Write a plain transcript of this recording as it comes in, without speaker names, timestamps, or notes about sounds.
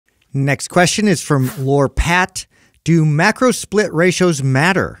Next question is from Lore Pat. Do macro split ratios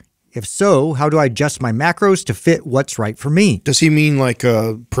matter? If so, how do I adjust my macros to fit what's right for me? Does he mean like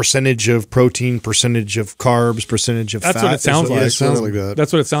a percentage of protein, percentage of carbs, percentage of fat? That's what it sounds like. Yeah, it sounds like that.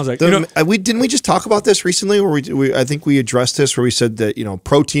 That's what it sounds like. Didn't we just talk about this recently? Where I think we addressed this, where we said that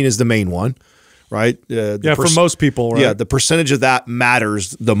protein is the main one, right? For most people, right? Yeah, the percentage of that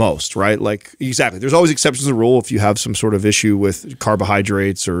matters the most, right? Like exactly. There's always exceptions to the rule if you have some sort of issue with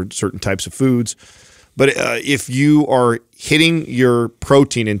carbohydrates or certain types of foods. But if you are hitting your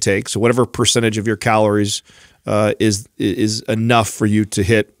protein intake, so whatever percentage of your calories is enough for you to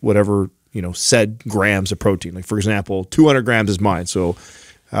hit whatever said grams of protein. Like for example, 200 grams is mine. So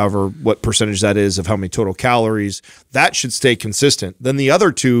however what percentage that is of how many total calories, that should stay consistent. Then the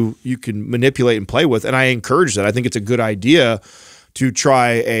other two you can manipulate and play with, and I encourage that. I think it's a good idea to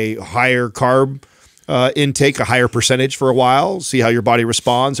try a higher carb intake, a higher percentage for a while, see how your body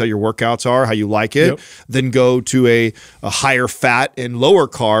responds, how your workouts are, how you like it, then go to a higher fat and lower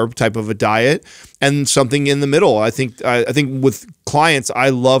carb type of a diet and something in the middle. I think with clients, I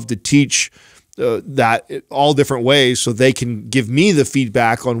love to teach that all different ways so they can give me the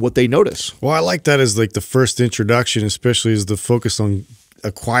feedback on what they notice. Well, I like that as like the first introduction, especially as the focus on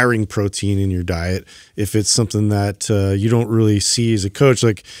acquiring protein in your diet. If it's something that you don't really see as a coach,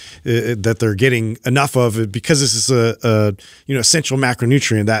 like that they're getting enough of it, because this is a essential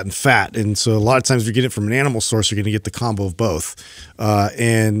macronutrient, that and fat. And so a lot of times if you get it from an animal source, you're going to get the combo of both.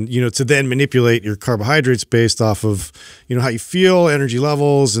 And to then manipulate your carbohydrates based off of how you feel, energy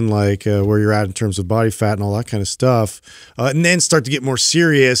levels, and like where you're at in terms of body fat and all that kind of stuff. And then start to get more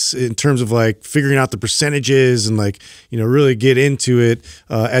serious in terms of like figuring out the percentages and like really get into it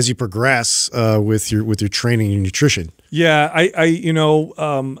as you progress with your training and nutrition. Yeah,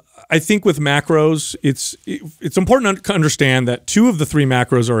 I think with macros, it's important to understand that 2 of the 3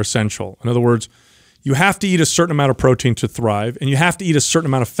 macros are essential. In other words, you have to eat a certain amount of protein to thrive, and you have to eat a certain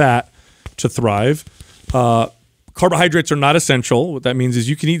amount of fat to thrive. Carbohydrates are not essential. What that means is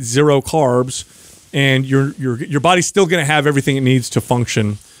you can eat 0 carbs, and your body's still going to have everything it needs to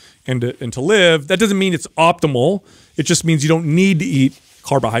function and to live. That doesn't mean it's optimal. It just means you don't need to eat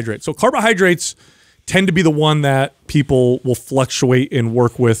carbohydrates. So carbohydrates tend to be the one that people will fluctuate and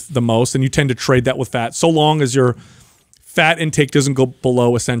work with the most, and you tend to trade that with fat, so long as your fat intake doesn't go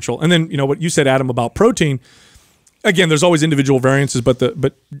below essential. And then what you said, Adam, about protein. Again, there's always individual variances, but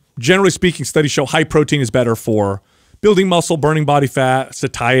generally speaking, studies show high protein is better for building muscle, burning body fat,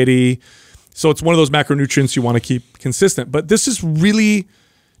 satiety. So it's one of those macronutrients you want to keep consistent. But this is really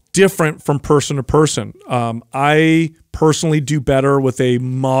different from person to person. I personally do better with a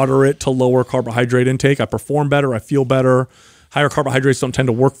moderate to lower carbohydrate intake. I perform better. I feel better. Higher carbohydrates don't tend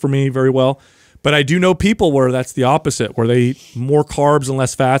to work for me very well. But I do know people where that's the opposite, where they eat more carbs and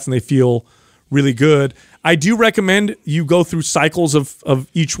less fats and they feel really good. I do recommend you go through cycles of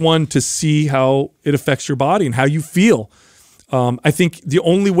each one to see how it affects your body and how you feel. I think the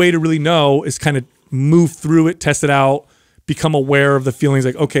only way to really know is kind of move through it, test it out, become aware of the feelings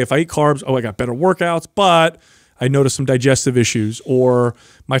like, okay, if I eat carbs, I got better workouts, but I notice some digestive issues, or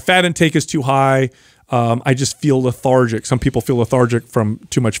my fat intake is too high. I just feel lethargic. Some people feel lethargic from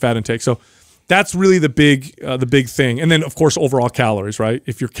too much fat intake. So that's really the big thing. And then of course, overall calories, right?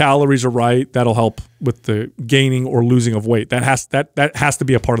 If your calories are right, that'll help with the gaining or losing of weight. That has to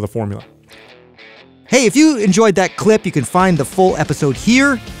be a part of the formula. Hey, if you enjoyed that clip, you can find the full episode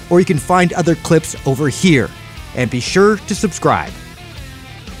here, or you can find other clips over here. And be sure to subscribe.